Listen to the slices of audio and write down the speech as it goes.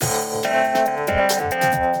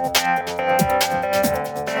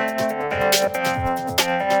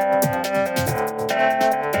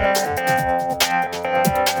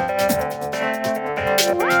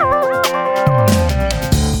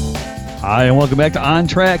welcome back to On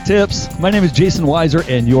Track Tips. My name is Jason Weiser,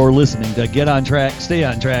 and you're listening to Get On Track, Stay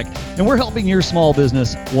On Track, and we're helping your small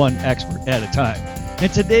business one expert at a time.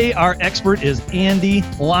 And today, our expert is Andy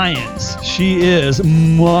Lyons. She is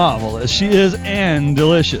marvelous. She is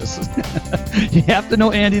delicious. You have to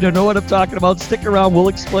know Andy to know what I'm talking about. Stick around. We'll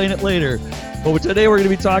explain it later. But today, we're going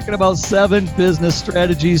to be talking about 7 business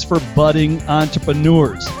strategies for budding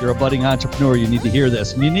entrepreneurs. If you're a budding entrepreneur, you need to hear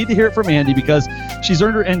this. And you need to hear it from Andy because she's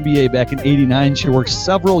earned her MBA back in '89. She worked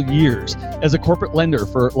several years as a corporate lender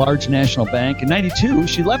for a large national bank. In '92,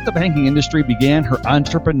 she left the banking industry, began her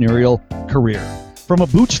entrepreneurial career. From a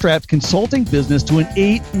bootstrapped consulting business to an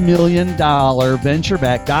 $8 million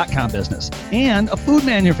venture-backed .com business and a food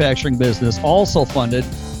manufacturing business also funded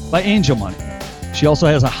by angel money. She also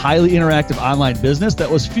has a highly interactive online business that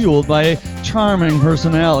was fueled by a charming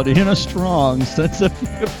personality and a strong sense of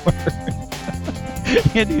humor.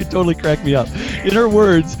 Andy, you totally cracked me up. In her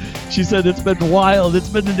words, she said, "It's been wild. It's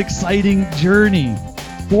been an exciting journey."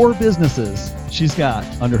 4 businesses she's got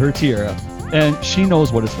under her tiara, and she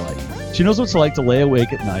knows what it's like. She knows what it's like to lay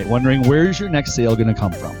awake at night wondering, where's your next sale going to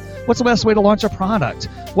come from? What's the best way to launch a product?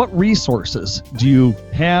 What resources do you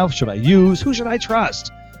have? Should I use? Who should I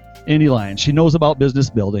trust? Andy Lyons, she knows about business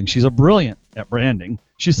building. She's a brilliant at branding.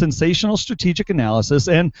 She's sensational strategic analysis,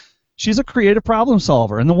 and she's a creative problem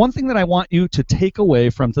solver. And the one thing that I want you to take away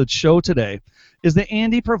from the show today is that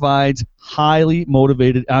Andy provides highly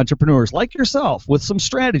motivated entrepreneurs like yourself with some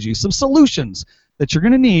strategies, some solutions that you're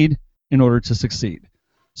going to need in order to succeed.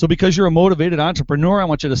 So because you're a motivated entrepreneur, I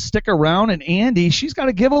want you to stick around. And Andy, she's got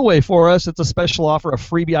a giveaway for us. It's a special offer, a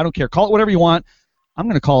freebie. I don't care. Call it whatever you want. I'm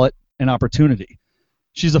going to call it an opportunity.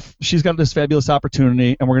 She's got this fabulous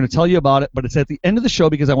opportunity, and we're going to tell you about it, but it's at the end of the show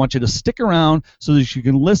because I want you to stick around so that you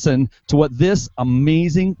can listen to what this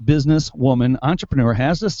amazing businesswoman, entrepreneur,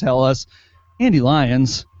 has to tell us. Andy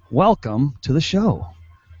Lyons, welcome to the show.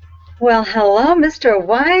 Well, hello, Mr.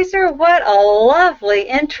 Weiser. What a lovely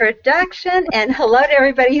introduction, and hello to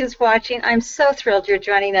everybody who's watching. I'm so thrilled you're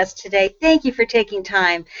joining us today. Thank you for taking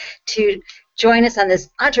time to join us on this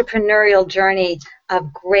entrepreneurial journey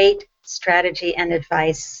of great strategy and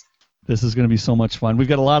advice. This is going to be so much fun. We've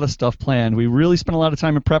got a lot of stuff planned. We really spent a lot of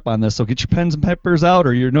time in prep on this, so get your pens and papers out,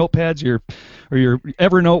 or your notepads, or your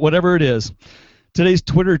Evernote, whatever it is. Today's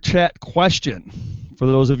Twitter chat question, for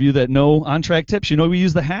those of you that know On Track Tips, you know we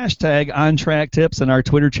use the hashtag On Track Tips, and our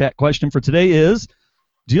Twitter chat question for today is,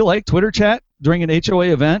 do you like Twitter chat during an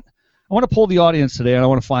HOA event? I want to poll the audience today, and I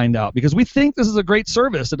want to find out, because we think this is a great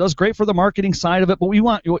service. It does great for the marketing side of it, but we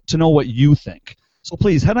want you to know what you think. So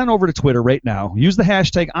please head on over to Twitter right now. Use the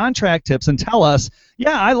hashtag OnTrackTips and tell us,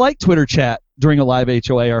 yeah, I like Twitter chat during a live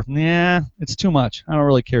HOA, or nah, it's too much. I don't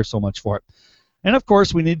really care so much for it. And of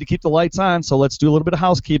course, we need to keep the lights on, so let's do a little bit of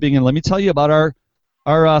housekeeping. And let me tell you about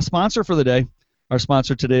our sponsor for the day. Our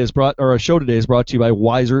sponsor today our show today is brought to you by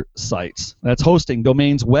Weiser Sites. That's hosting,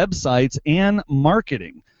 domains, websites, and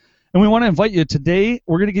marketing. And we want to invite you today.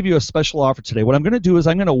 We're going to give you a special offer today. What I'm going to do is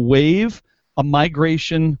I'm going to waive a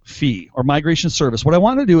migration fee or migration service. What I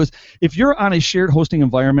want to do is, if you're on a shared hosting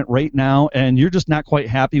environment right now and you're just not quite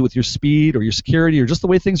happy with your speed or your security or just the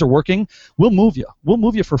way things are working, we'll move you. We'll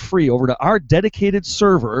move you for free over to our dedicated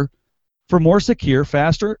server for more secure,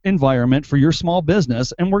 faster environment for your small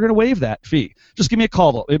business, and we're going to waive that fee. Just give me a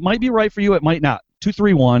call, though. It might be right for you. It might not.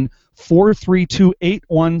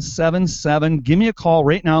 231-432-8177. Give me a call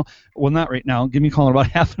right now. Well, not right now. Give me a call in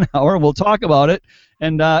about half an hour, and we'll talk about it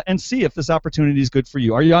and see if this opportunity is good for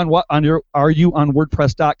you. Are you on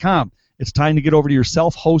WordPress.com? It's time to get over to your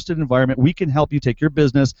self-hosted environment. We can help you take your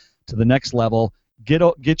business to the next level.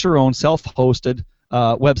 Get your own self-hosted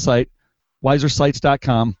website,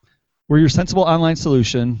 wisersites.com. We're your sensible online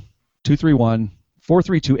solution.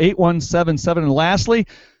 231-432-8177. And lastly,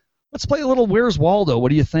 let's play a little Where's Waldo. What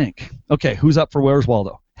do you think? Okay, who's up for Where's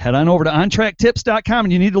Waldo? Head on over to OnTrackTips.com,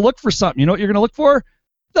 and you need to look for something. You know what you're going to look for?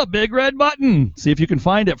 The big red button. See if you can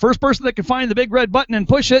find it. First person that can find the big red button and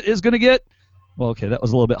push it is going to get, well, okay, that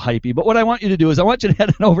was a little bit hypey. But what I want you to do is I want you to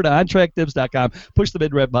head on over to OnTrackTips.com, push the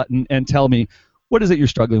big red button, and tell me, what is it you're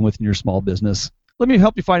struggling with in your small business? Let me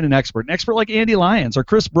help you find an expert like Andy Lyons or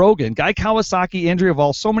Chris Brogan, Guy Kawasaki, Andrea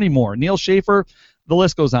Vall, so many more. Neil Schaefer, the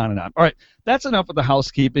list goes on and on. All right, that's enough of the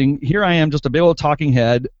housekeeping. Here I am, just a big old talking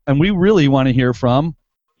head, and we really want to hear from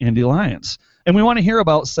Andy Lyons. And we want to hear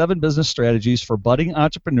about 7 business strategies for budding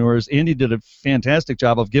entrepreneurs. Andy did a fantastic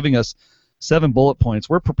job of giving us 7 bullet points.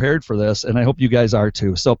 We're prepared for this, and I hope you guys are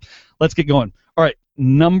too. So let's get going. All right,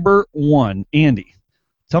 number 1, Andy.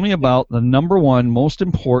 Tell me about the number 1 most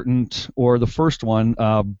important, or the first one,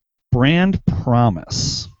 brand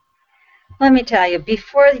promise. Let me tell you,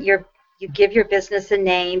 before you give your business a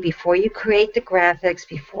name, before you create the graphics,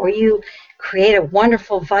 before you create a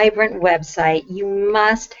wonderful, vibrant website, you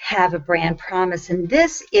must have a brand promise. And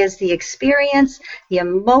this is the experience, the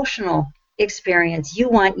emotional experience you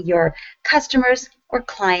want your customers or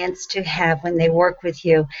clients to have when they work with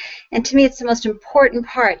you. And to me, it's the most important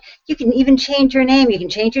part. You can even change your name, you can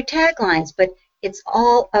change your taglines, but it's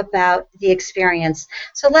all about the experience.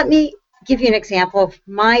 So let me give you an example of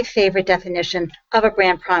my favorite definition of a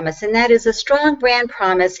brand promise, and that is a strong brand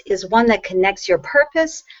promise is one that connects your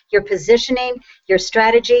purpose, your positioning, your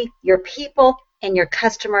strategy, your people, and your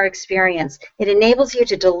customer experience. It enables you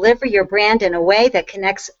to deliver your brand in a way that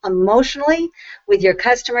connects emotionally with your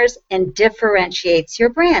customers and differentiates your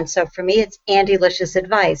brand. So for me, it's Andylicious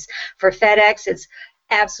Advice. For FedEx, it's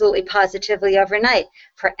absolutely positively overnight.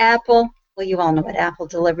 For Apple, well, you all know what Apple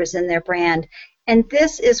delivers in their brand. And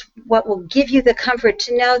this is what will give you the comfort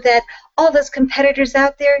to know that all those competitors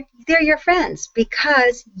out there, they're your friends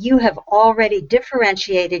because you have already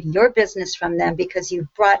differentiated your business from them because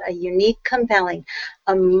you've brought a unique, compelling,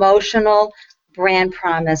 emotional brand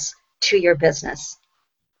promise to your business.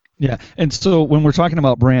 Yeah, and so when we're talking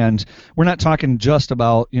about brand, we're not talking just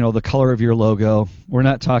about, the color of your logo. We're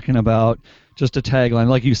not talking about just a tagline.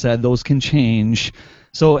 Like you said, those can change.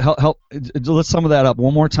 So let's sum that up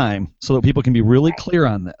one more time so that people can be really clear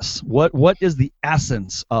on this. What is the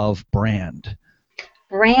essence of brand?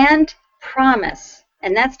 Brand promise,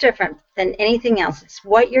 and that's different than anything else. It's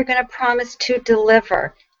what you're going to promise to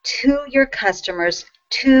deliver to your customers,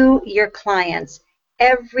 to your clients,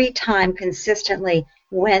 every time consistently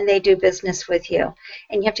when they do business with you.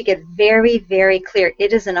 And you have to get very, very clear.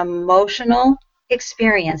 It is an emotional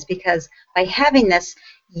experience because by having this,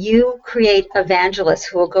 you create evangelists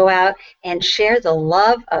who will go out and share the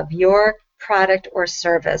love of your product or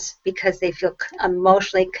service because they feel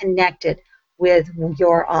emotionally connected with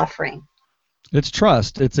your offering. It's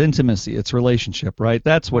trust, it's intimacy, it's relationship, right?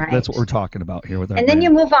 That's what we're talking about here with our brand. Then you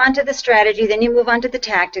move on to the strategy, then you move on to the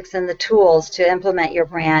tactics and the tools to implement your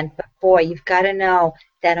brand. But boy, you've got to know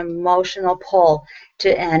that emotional pull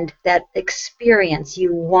and that experience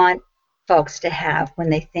you want folks to have when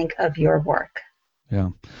they think of your work.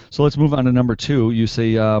 Yeah. So let's move on to number 2. You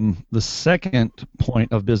say the second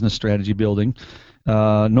point of business strategy building,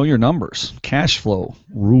 know your numbers, cash flow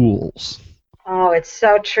rules. Oh, it's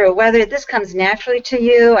so true. Whether this comes naturally to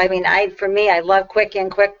you, for me, I love Quicken,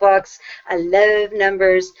 QuickBooks. I love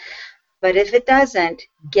numbers. But if it doesn't,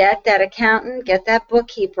 get that accountant, get that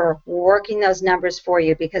bookkeeper working those numbers for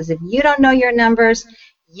you because if you don't know your numbers,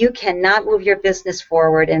 you cannot move your business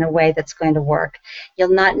forward in a way that's going to work.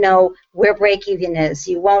 You'll not know where break-even is.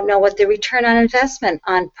 You won't know what the return on investment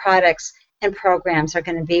on products and programs are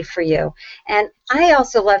going to be for you. And I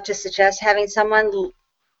also love to suggest having someone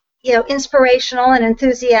inspirational and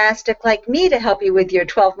enthusiastic like me to help you with your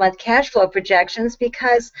 12-month cash flow projections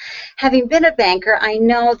because having been a banker, I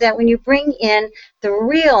know that when you bring in the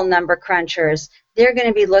real number crunchers, they're going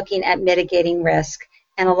to be looking at mitigating risk.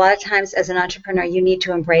 And a lot of times as an entrepreneur, you need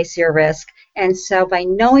to embrace your risk. And so by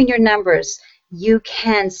knowing your numbers, you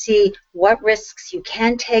can see what risks you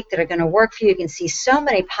can take that are going to work for you. You can see so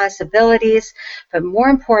many possibilities. But more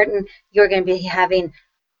important, you're going to be having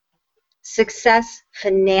success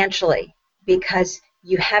financially because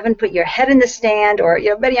you haven't put your head in the stand or,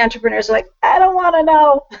 many entrepreneurs are like, I don't want to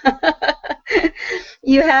know.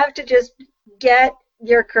 You have to just get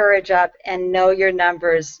your courage up and know your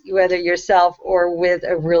numbers, whether yourself or with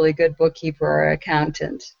a really good bookkeeper or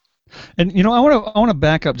accountant. And I want to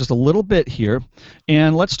back up just a little bit here,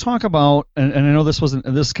 and let's talk about. And I know this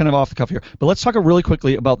is kind of off the cuff here, but let's talk really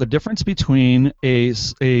quickly about the difference between a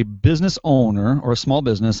business owner or a small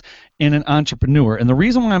business and an entrepreneur. And the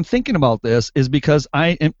reason why I'm thinking about this is because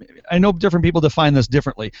I know different people define this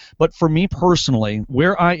differently. But for me personally,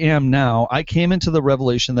 where I am now, I came into the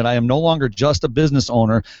revelation that I am no longer just a business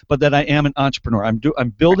owner, but that I am an entrepreneur. I'm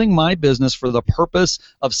building my business for the purpose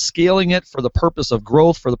of scaling it, for the purpose of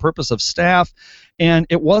growth, for the purpose of staff. And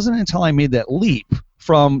it wasn't until I made that leap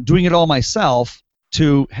from doing it all myself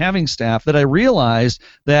to having staff that I realized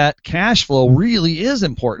that cash flow really is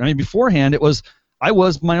important. Beforehand I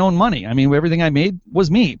was my own money. Everything I made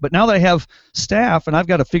was me. But now that I have staff and I've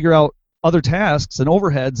got to figure out other tasks and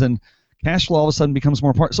overheads, and cash flow all of a sudden becomes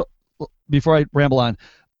more important. So before I ramble on,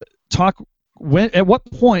 at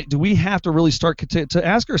what point do we have to really start to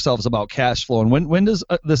ask ourselves about cash flow, and when does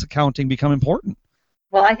this accounting become important?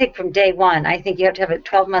 Well, I think from day one. I think you have to have a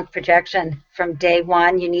 12-month projection from day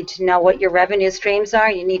one. You need to know what your revenue streams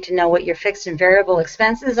are. You need to know what your fixed and variable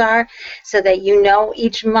expenses are so that you know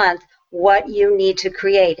each month what you need to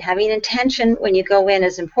create. Having intention when you go in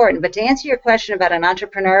is important. But to answer your question about an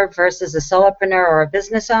entrepreneur versus a solopreneur or a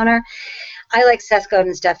business owner, I like Seth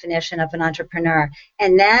Godin's definition of an entrepreneur,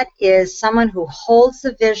 and that is someone who holds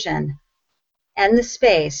the vision and the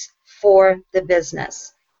space for the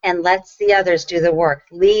business and lets the others do the work,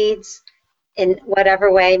 leads in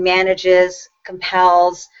whatever way, manages,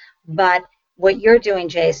 compels. But what you're doing,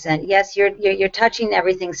 Jason, yes, you're touching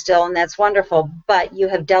everything still, and that's wonderful, but you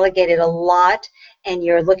have delegated a lot, and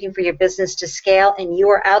you're looking for your business to scale, and you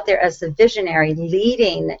are out there as the visionary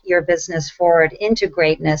leading your business forward into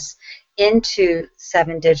greatness, into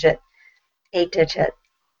 7-digit, 8-digit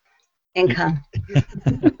income.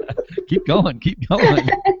 Keep going.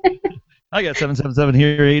 I got 777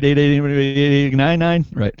 here, 888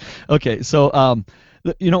 Right. Okay. So,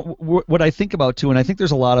 what I think about too, and I think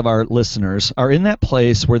there's a lot of our listeners are in that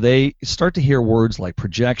place where they start to hear words like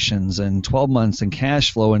projections and 12 months and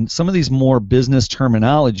cash flow and some of these more business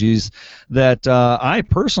terminologies that I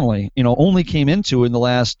personally, only came into in the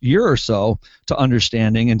last year or so to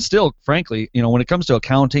understanding, and still, frankly, when it comes to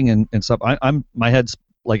accounting and stuff, my head's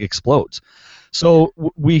like explodes. So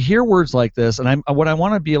we hear words like this, and what I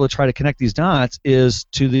want to be able to try to connect these dots is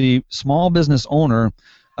to the small business owner.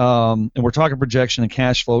 And we're talking projection and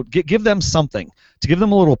cash flow. Give them something, to give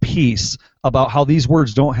them a little piece about how these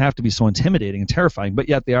words don't have to be so intimidating and terrifying, but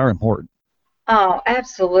yet they are important. Oh,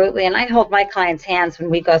 absolutely. And I hold my clients' hands when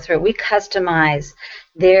we go through. We customize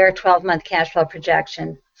their 12-month cash flow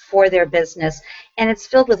projection for their business, and it's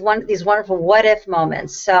filled with these wonderful what-if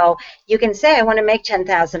moments. So you can say, I want to make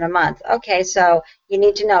 $10,000 a month. Okay, so you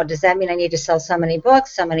need to know, does that mean I need to sell so many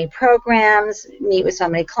books, so many programs, meet with so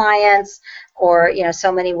many clients, or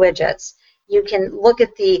so many widgets? You can look at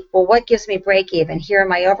what gives me break even? Here are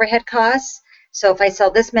my overhead costs. So if I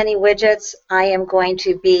sell this many widgets, I am going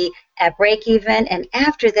to be at break even, and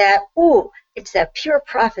after that, it's that pure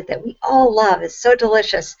profit that we all love. It's so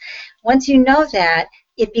delicious. Once you know that,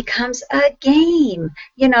 it becomes a game.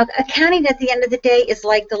 Accounting at the end of the day is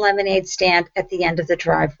like the lemonade stand at the end of the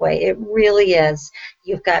driveway. It really is.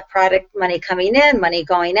 You've got product money coming in, money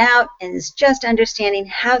going out, and it's just understanding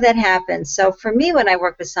how that happens. So for me, when I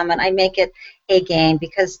work with someone, I make it a game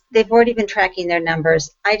because they've already been tracking their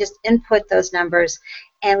numbers. I just input those numbers,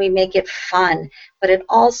 and we make it fun. But it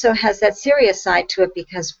also has that serious side to it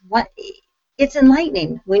because it's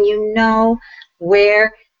enlightening when you know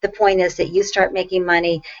where the point is that you start making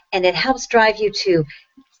money, and it helps drive you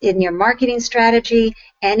in your marketing strategy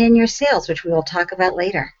and in your sales, which we will talk about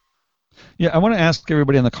later. Yeah, I want to ask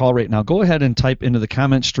everybody on the call right now, go ahead and type into the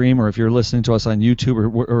comment stream, or if you're listening to us on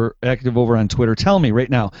YouTube or active over on Twitter, tell me right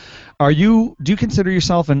now, do you consider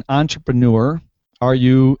yourself an entrepreneur? Are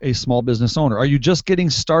you a small business owner? Are you just getting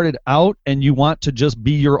started out and you want to just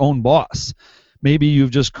be your own boss? Maybe you've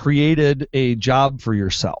just created a job for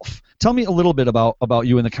yourself. Tell me a little bit about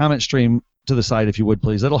you in the comment stream to the side, if you would,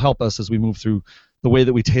 please. That'll help us as we move through the way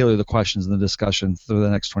that we tailor the questions and the discussion through the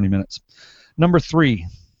next 20 minutes. Number 3,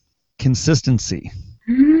 consistency.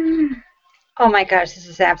 Oh my gosh, this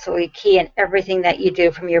is absolutely key in everything that you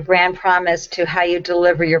do, from your brand promise to how you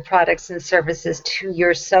deliver your products and services to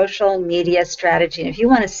your social media strategy. And if you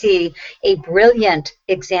want to see a brilliant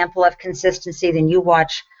example of consistency, then you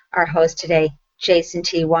watch our host today, Jason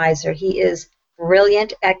T. Weiser. He is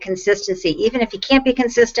brilliant at consistency. Even if he can't be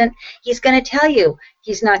consistent, he's going to tell you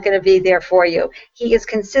he's not going to be there for you. He is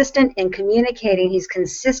consistent in communicating. He's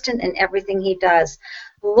consistent in everything he does.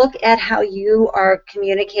 Look at how you are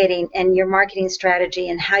communicating and your marketing strategy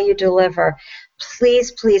and how you deliver.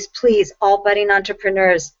 Please, please, please, all budding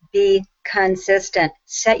entrepreneurs, be consistent.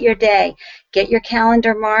 Set your day. Get your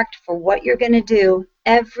calendar marked for what you're going to do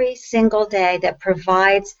every single day that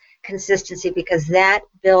provides consistency, because that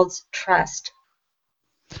builds trust.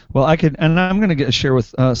 Well, I'm going to share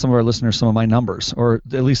with some of our listeners some of my numbers, or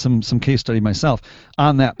at least some case study myself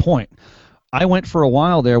on that point. I went for a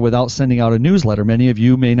while there without sending out a newsletter. Many of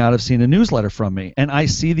you may not have seen a newsletter from me, and I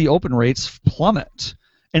see the open rates plummet.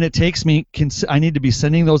 And it takes me, I need to be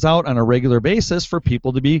sending those out on a regular basis for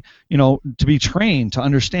people to be, to be trained to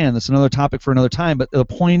understand. That's another topic for another time. But the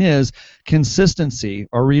point is consistency.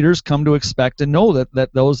 Our readers come to expect and know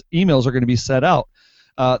that those emails are going to be set out.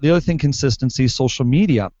 The other thing, consistency, social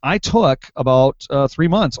media. I took about 3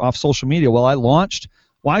 months off social media while I launched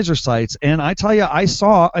Weiser Sites, and I tell you, I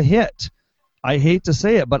saw a hit. I hate to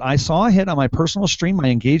say it, but I saw a hit on my personal stream. My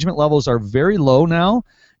engagement levels are very low now,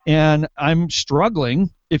 and I'm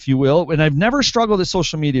struggling, if you will, and I've never struggled with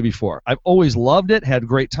social media before. I've always loved it, had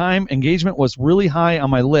great time. Engagement was really high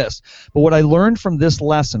on my list. But what I learned from this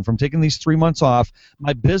lesson, from taking these 3 months off,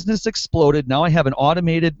 my business exploded. Now I have an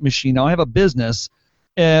automated machine. Now I have a business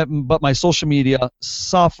but my social media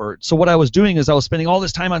suffered. So what I was doing is I was spending all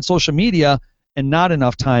this time on social media and not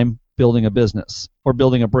enough time building a business or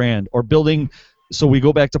building a brand or building. So we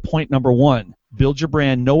go back to point number one: build your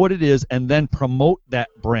brand, know what it is, and then promote that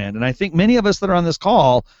brand. And I think many of us that are on this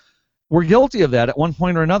call, we're guilty of that at one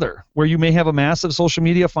point or another, where you may have a massive social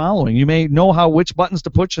media following. You may know which buttons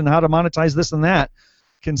to push and how to monetize this and that.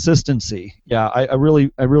 Consistency. Yeah, I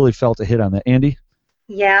really felt a hit on that. Andy?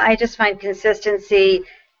 Yeah, I just find consistency,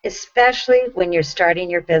 especially when you're starting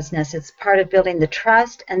your business. It's part of building the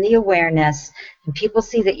trust and the awareness. And people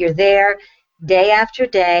see that you're there day after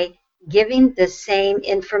day, giving the same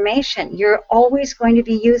information. You're always going to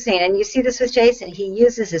be using, and you see this with Jason, he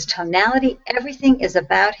uses his tonality. Everything is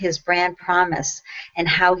about his brand promise and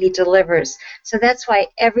how he delivers. So that's why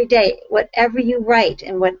every day, whatever you write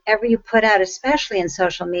and whatever you put out, especially in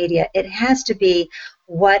social media, it has to be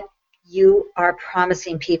what you are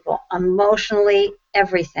promising people, emotionally,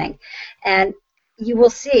 everything. And you will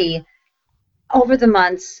see over the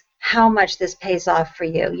months how much this pays off for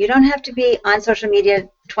you. You don't have to be on social media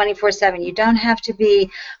 24/7. You don't have to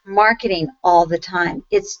be marketing all the time.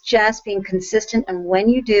 It's just being consistent in when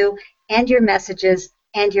you do, and your messages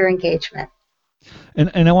and your engagement.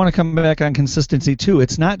 And I want to come back on consistency too.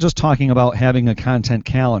 It's not just talking about having a content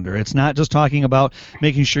calendar. It's not just talking about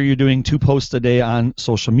making sure you're doing 2 posts a day on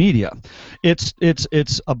social media. It's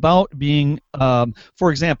about being, for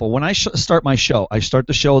example, when I start my show, I start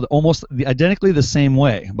the show almost identically the same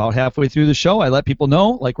way. About halfway through the show, I let people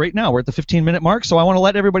know, like right now, we're at the 15-minute mark, so I want to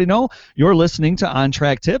let everybody know you're listening to On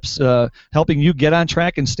Track Tips, helping you get on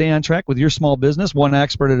track and stay on track with your small business, one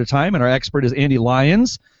expert at a time, and our expert is Andy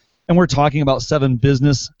Lyons. And we're talking about 7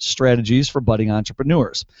 business strategies for budding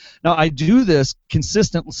entrepreneurs. Now, I do this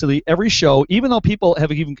consistently every show, even though people have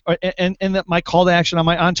even, and that my call to action on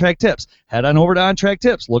my On Track Tips, head on over to On Track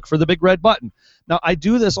Tips, look for the big red button. Now, I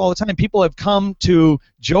do this all the time. People have come to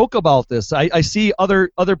joke about this. I see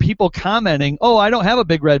other people commenting, oh, I don't have a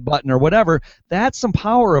big red button or whatever. That's some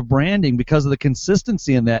power of branding because of the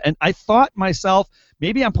consistency in that. And I thought myself,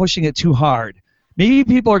 maybe I'm pushing it too hard. Maybe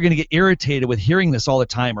people are going to get irritated with hearing this all the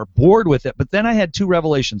time or bored with it. But then I had 2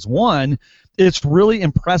 revelations. One, it's really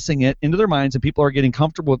impressing it into their minds and people are getting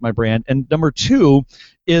comfortable with my brand. And number 2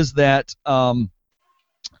 is that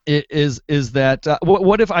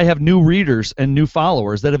what if I have new readers and new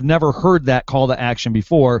followers that have never heard that call to action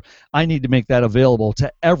before? I need to make that available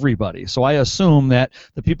to everybody. So I assume that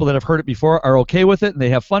the people that have heard it before are okay with it and they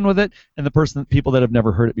have fun with it, and the people that have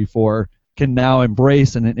never heard it before can now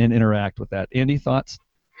embrace and interact with that. Andy, thoughts?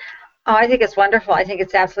 Oh, I think it's wonderful. I think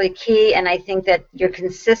it's absolutely key, and I think that your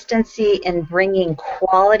consistency in bringing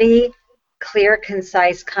quality, clear,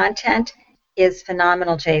 concise content is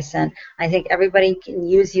phenomenal, Jason. I think everybody can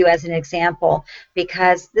use you as an example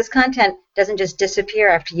because this content doesn't just disappear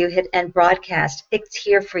after you hit end broadcast. It's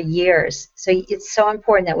here for years. So it's so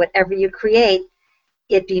important that whatever you create,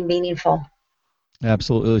 it be meaningful.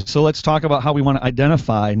 Absolutely. So let's talk about how we want to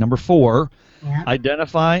identify. Number 4,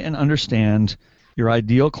 Identify and understand your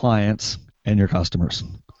ideal clients and your customers.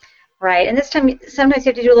 Right. And this time, sometimes you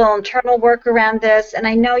have to do a little internal work around this. And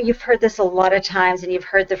I know you've heard this a lot of times, and you've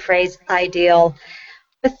heard the phrase ideal.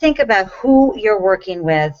 But think about who you're working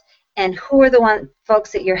with and who are the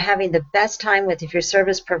folks that you're having the best time with if you're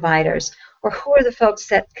service providers, or who are the folks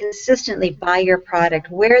that consistently buy your product,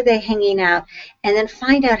 where are they hanging out, and then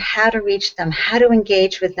find out how to reach them, how to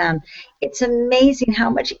engage with them. It's amazing how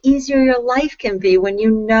much easier your life can be when you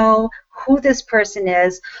know who this person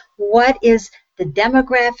is, what is the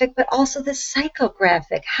demographic, but also the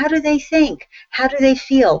psychographic. How do they think? How do they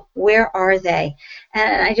feel? Where are they?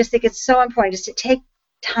 And I just think it's so important just to take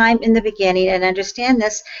time in the beginning and understand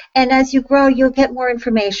this, and as you grow you'll get more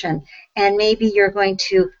information and maybe you're going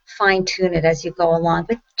to fine-tune it as you go along,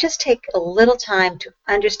 but just take a little time to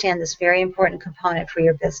understand this very important component for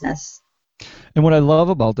your business. And what I love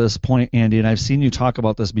about this point, Andy, and I've seen you talk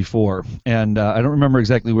about this before, and I don't remember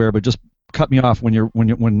exactly where, but just cut me off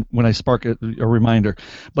when I spark a reminder,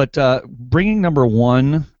 but bringing number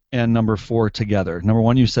 1 and number 4 together. Number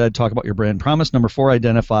 1, you said talk about your brand promise. Number 4,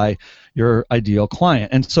 identify your ideal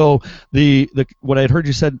client. And so the what I had heard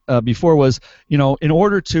you said before was, in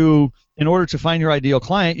order to find your ideal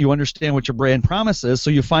client, you understand what your brand promise is. So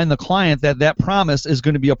you find the client that promise is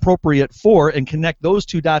going to be appropriate for, and connect those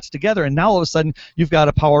 2 dots together. And now all of a sudden you've got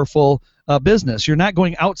a powerful business. You're not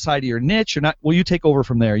going outside of your niche. You're not. Well, you take over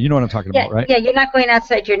from there. You know what I'm talking about, right? Yeah, you're not going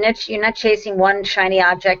outside your niche. You're not chasing one shiny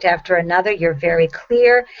object after another. You're very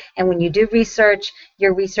clear. And when you do research,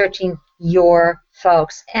 you're researching your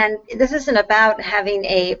folks. And this isn't about having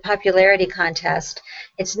a popularity contest.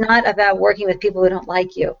 It's not about working with people who don't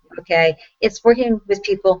like you, okay? It's working with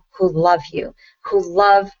people who love you, who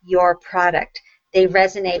love your product. They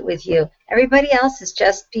resonate with you. Everybody else is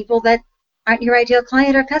just people that aren't your ideal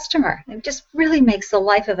client or customer. It just really makes the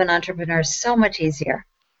life of an entrepreneur so much easier.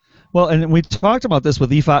 Well, and we talked about this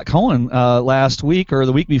with Ifat Cohen last week or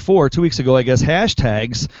the week before, 2 weeks ago, I guess,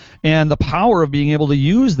 hashtags, and the power of being able to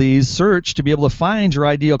use these search to be able to find your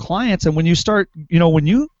ideal clients. And when you start, when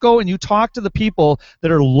you go and you talk to the people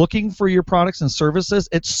that are looking for your products and services,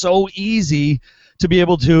 it's so easy to be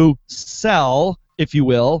able to sell, if you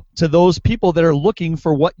will, to those people that are looking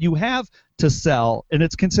for what you have to sell. And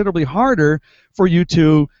it's considerably harder for you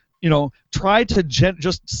to try to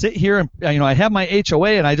just sit here and, I have my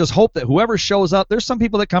HOA and I just hope that whoever shows up, there's some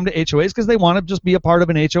people that come to HOAs because they want to just be a part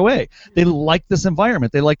of an HOA. They like this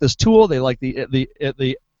environment. They like this tool. They like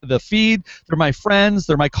the feed. They're my friends.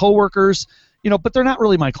 They're my coworkers, but they're not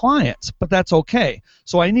really my clients, but that's okay.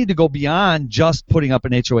 So I need to go beyond just putting up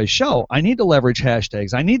an HOA show. I need to leverage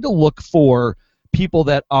hashtags. I need to look for people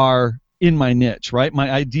that are in my niche, right?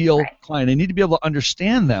 My ideal client. I need to be able to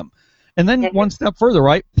understand them. And then one step further,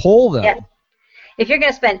 right? Poll them. Yeah. If you're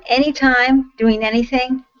going to spend any time doing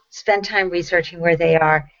anything, spend time researching where they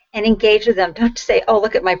are and engage with them. Don't say, oh,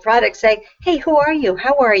 look at my product. Say, hey, who are you?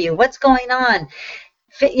 How are you? What's going on?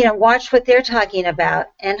 Watch what they're talking about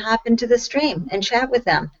and hop into the stream and chat with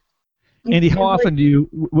them. Andy, how often do you,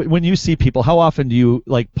 when you see people, how often do you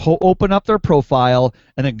open up their profile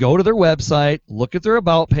and then go to their website, look at their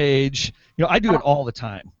about page? I do it all the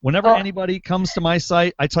time. Whenever anybody comes to my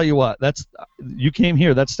site, I tell you what, you came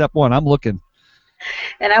here. That's step one. I'm looking.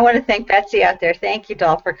 And I want to thank Betsy out there. Thank you,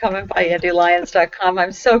 doll, for coming by andylyons.com.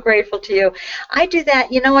 I'm so grateful to you. I do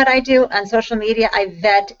that. You know what I do on social media? I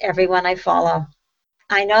vet everyone I follow.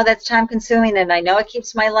 I know that's time consuming and I know it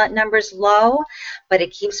keeps my numbers low, but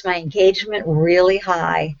it keeps my engagement really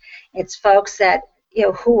high. It's folks that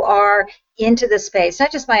who are into the space,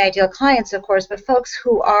 not just my ideal clients, of course, but folks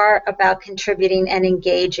who are about contributing and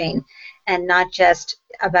engaging and not just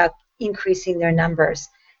about increasing their numbers.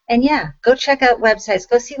 And go check out websites,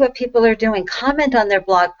 go see what people are doing, comment on their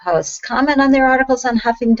blog posts, comment on their articles on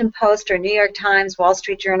Huffington Post or New York Times, Wall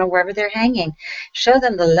Street Journal, wherever they're hanging. Show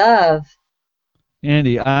them the love.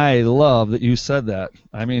 Andy, I love that you said that.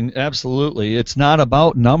 I mean, absolutely. It's not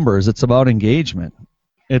about numbers. It's about engagement.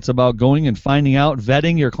 It's about going and finding out,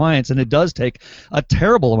 vetting your clients, and it does take a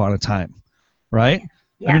terrible amount of time, right?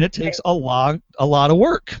 Yeah. I mean, it takes a lot of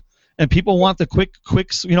work, and people want the quick.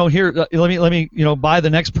 Here, let me, buy the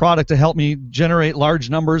next product to help me generate large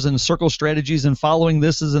numbers and circle strategies and following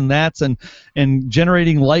thises and that's and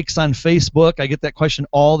generating likes on Facebook. I get that question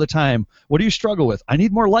all the time. What do you struggle with? I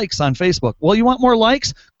need more likes on Facebook. Well, you want more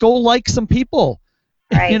likes? Go like some people.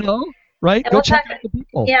 Right. Right? And Go check out the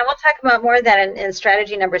people. Yeah, we'll talk about more of that in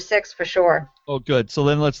strategy number 6 for sure. Oh, good. So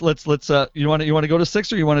then let's you want to go to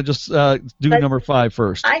 6 or you want to just do number 5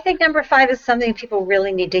 first? I think number 5 is something people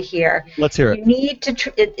really need to hear. Let's hear it. You need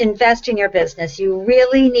to invest in your business. You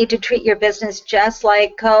really need to treat your business just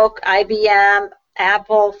like Coke, IBM,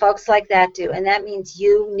 Apple, folks like that do. And that means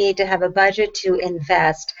you need to have a budget to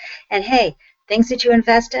invest. And hey, things that you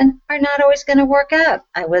invest in are not always going to work out.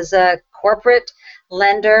 I was a corporate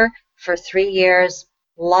lender for 3 years.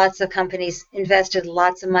 Lots of companies invested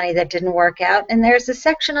lots of money that didn't work out, and there's a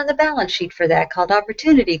section on the balance sheet for that called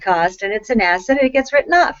opportunity cost, and it's an asset and it gets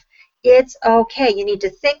written off. It's okay. You need to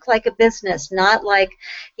think like a business, not like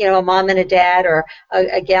a mom and a dad or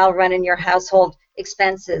a gal running your household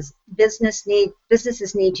expenses.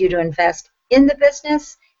 Businesses need you to invest in the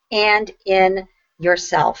business and in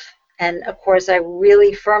yourself. And, of course, I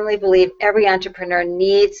really firmly believe every entrepreneur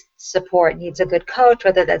needs support, needs a good coach,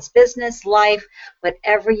 whether that's business, life,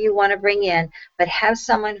 whatever you want to bring in. But have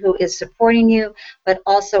someone who is supporting you, but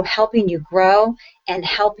also helping you grow and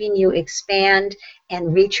helping you expand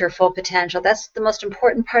and reach your full potential. That's the most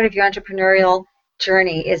important part of your entrepreneurial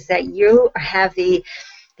journey, is that you have the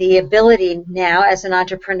ability now as an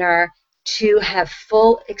entrepreneur to have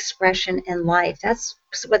full expression in life. That's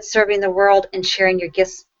what serving the world and sharing your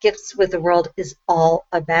gifts with the world is all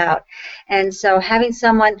about. And so having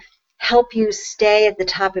someone help you stay at the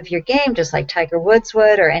top of your game, just like Tiger Woods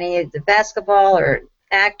would, or any of the basketball or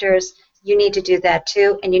actors, you need to do that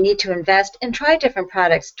too. And you need to invest and try different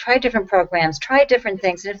products, try different programs, try different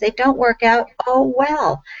things. And if they don't work out, oh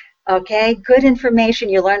well. Okay, good information.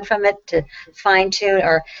 You learn from it to fine tune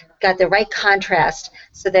or got the right contrast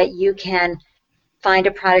so that you can find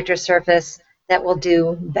a product or service that will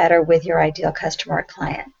do better with your ideal customer or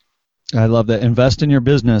client. I love that. Invest in your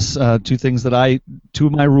business. Two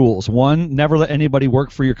of my rules. One, never let anybody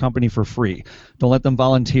work for your company for free. Don't let them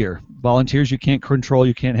volunteer. Volunteers you can't control,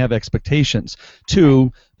 you can't have expectations.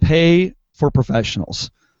 Two, pay for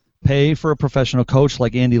professionals. Pay for a professional coach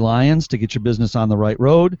like Andy Lyons to get your business on the right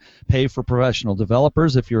road. Pay for professional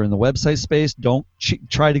developers if you're in the website space. Don't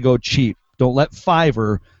try to go cheap. Don't let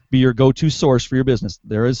Fiverr be your go-to source for your business.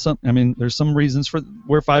 There's some reasons for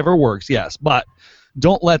where Fiverr works, yes, but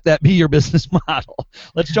don't let that be your business model.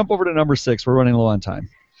 Let's jump over to number 6. We're running low on time.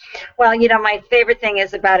 Well, my favorite thing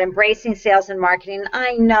is about embracing sales and marketing.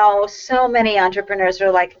 I know so many entrepreneurs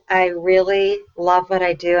are like, I really love what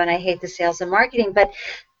I do and I hate the sales and marketing, but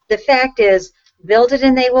the fact is, build it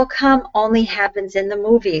and they will come only happens in the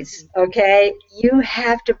movies, okay? You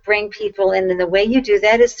have to bring people in, and the way you do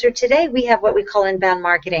that is through today. We have what we call inbound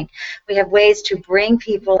marketing. We have ways to bring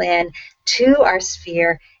people in to our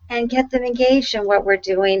sphere and get them engaged in what we're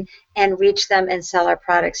doing and reach them and sell our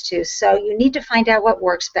products too. So you need to find out what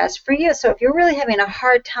works best for you. So if you're really having a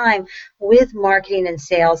hard time with marketing and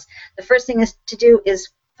sales, the first thing to do is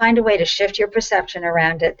find a way to shift your perception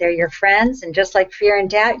around it. They're your friends, and just like fear and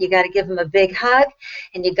doubt, you got to give them a big hug,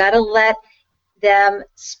 and you got to let them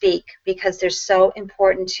speak because they're so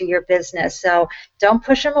important to your business. So don't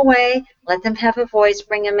push them away. Let them have a voice.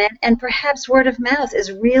 Bring them in, and perhaps word of mouth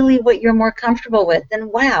is really what you're more comfortable with. Then,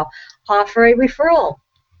 wow, offer a referral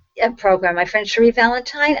program. My friend Cherie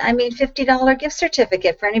Valentine, $50 gift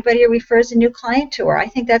certificate for anybody who refers a new client to her. I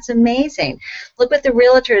think that's amazing. Look what the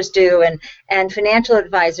realtors do and financial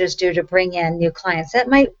advisors do to bring in new clients. That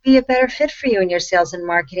might be a better fit for you in your sales and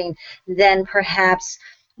marketing than perhaps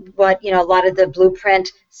what, a lot of the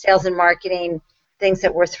blueprint sales and marketing things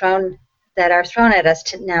that are thrown at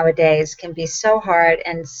us nowadays can be so hard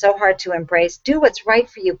and so hard to embrace. Do what's right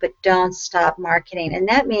for you, but don't stop marketing. And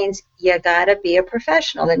that means you got to be a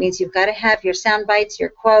professional. That means you've got to have your sound bites, your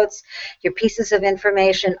quotes, your pieces of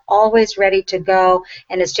information always ready to go.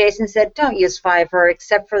 And as Jason said, don't use Fiverr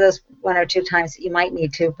except for those 1 or 2 times that you might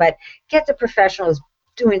need to, but get the professionals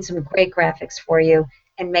doing some great graphics for you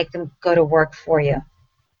and make them go to work for you.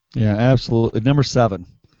 Yeah, absolutely. Number 7.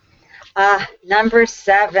 Number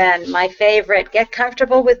 7, my favorite. Get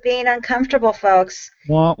comfortable with being uncomfortable, folks.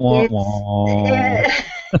 Wah, wah, wah.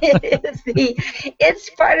 It's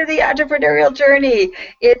part of the entrepreneurial journey.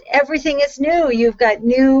 Everything is new. You've got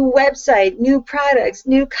new website, new products,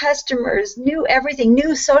 new customers, new everything,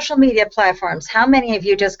 new social media platforms. How many of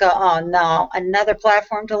you just go, oh no, another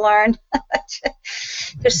platform to learn?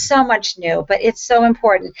 There's so much new, but it's so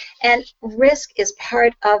important. And risk is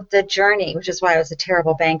part of the journey, which is why I was a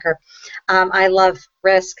terrible banker. I love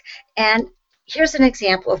risk. And here's an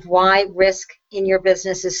example of why risk in your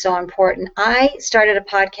business is so important. I started a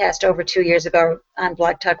podcast over 2 years ago on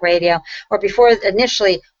Blog Talk Radio, or before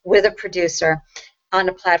initially with a producer on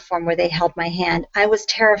a platform where they held my hand. I was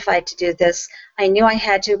terrified to do this. I knew I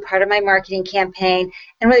had to, part of my marketing campaign,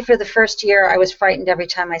 and really for the first year I was frightened every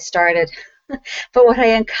time I started. But what I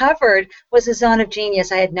uncovered was a zone of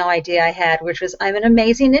genius I had no idea I had, which was I'm an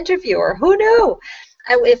amazing interviewer. Who knew?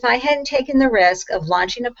 If I hadn't taken the risk of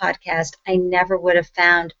launching a podcast, I never would have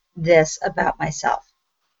found this about myself.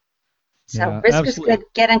 So risk absolutely. Is good.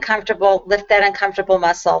 Get uncomfortable. Lift that uncomfortable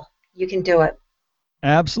muscle. You can do it.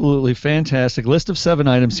 Absolutely fantastic. List of 7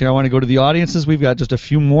 items here. I want to go to the audiences. We've got just a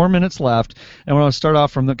few more minutes left. And I want to start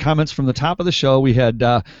off from the comments from the top of the show. We had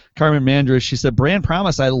Carmen Mandris. She said, brand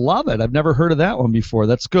promise. I love it. I've never heard of that one before.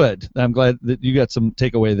 That's good. I'm glad that you got some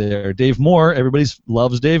takeaway there. Dave Moore. Everybody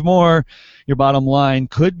loves Dave Moore. Your bottom line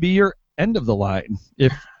could be your end of the line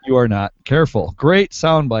if you are not careful. Great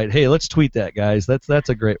soundbite. Hey, let's tweet that, guys. That's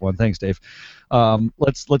a great one. Thanks, Dave.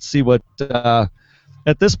 Let's see what...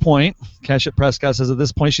 At this point, Kashit Prescott says, at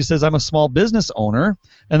this point, she says, I'm a small business owner.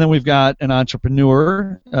 And then we've got an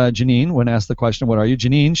entrepreneur, Janine, when asked the question, what are you?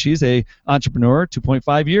 Janine, she's a entrepreneur,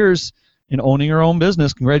 2.5 years in owning her own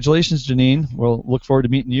business. Congratulations, Janine. We'll look forward to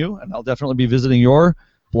meeting you, and I'll definitely be visiting your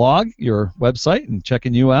blog, your website, and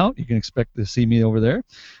checking you out. You can expect to see me over there.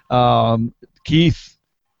 Keith,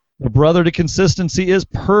 the brother to consistency is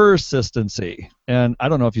persistency. And I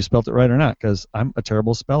don't know if you spelled it right or not because I'm a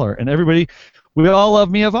terrible speller. And everybody... We all love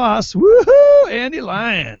Mia Voss. Woohoo! Andy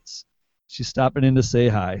Lyons. She's stopping in to say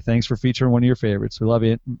hi. Thanks for featuring one of your favorites. We love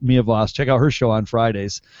you, Mia Voss. Check out her show on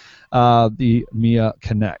Fridays, the Mia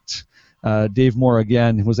Connect. Dave Moore,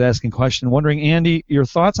 again, was asking a question, wondering, Andy, your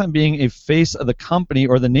thoughts on being a face of the company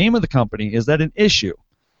or the name of the company, is that an issue?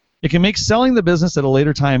 It can make selling the business at a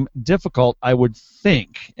later time difficult, I would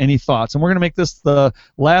think. Any thoughts? And we're going to make this the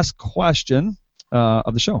last question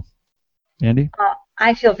of the show. Andy?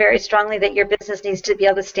 I feel very strongly that your business needs to be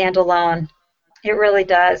able to stand alone. It really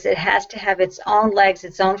does. It has to have its own legs,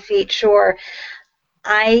 its own feet. Sure,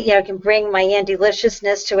 I can bring my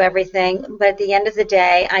Andyliciousness to everything, but at the end of the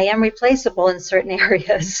day, I am replaceable in certain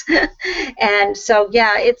areas. And so,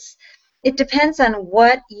 yeah, it depends on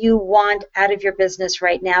what you want out of your business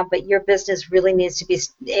right now, but your business really needs to be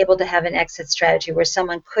able to have an exit strategy where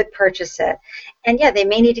someone could purchase it. And yeah, they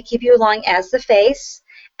may need to keep you along as the face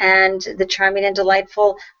and the charming and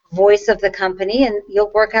delightful voice of the company, and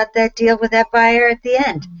you'll work out that deal with that buyer at the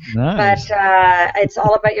end. Nice. But it's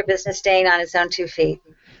all about your business staying on its own 2 feet.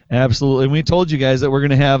 Absolutely. And we told you guys that we're going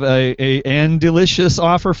to have a Andylicious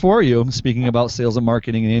offer for you. Speaking about sales and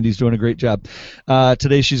marketing, and Andy's doing a great job.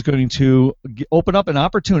 Today she's going to open up an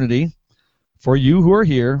opportunity for you who are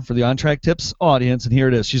here, for the On Track Tips audience, and here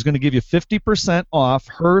it is. She's going to give you 50% off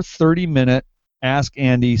her 30-minute Ask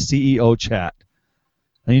Andy CEO chat.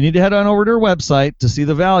 Now you need to head on over to her website to see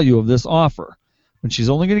the value of this offer. And she's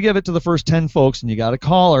only going to give it to the first 10 folks, and you got to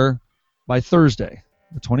call her by Thursday,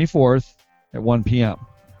 the 24th at 1 p.m.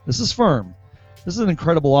 This is firm. This is an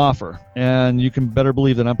incredible offer, and you can better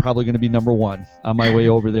believe that I'm probably going to be number one on my way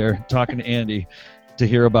over there talking to Andy to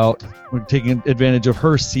hear about taking advantage of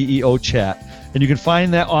her CEO chat. And you can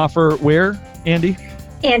find that offer where, Andy?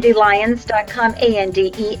 AndyLyons.com,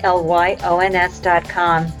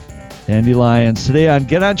 AndyLyons.com. Andy Lyons. Today on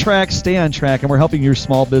Get On Track, Stay On Track, and we're helping your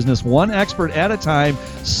small business one expert at a time.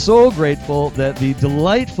 So grateful that the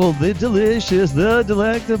delightful, the delicious, the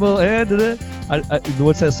delectable, and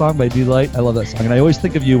what's that song by Delight? I love that song, and I always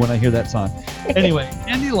think of you when I hear that song. Anyway,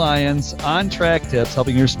 Andy Lyons, On Track Tips,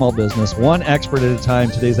 helping your small business one expert at a time.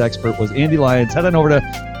 Today's expert was Andy Lyons. Head on over to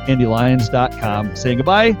AndyLyons.com. Saying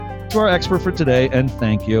goodbye to our expert for today, and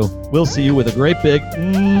thank you. We'll see you with a great big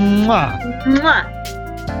mwah. Mwah.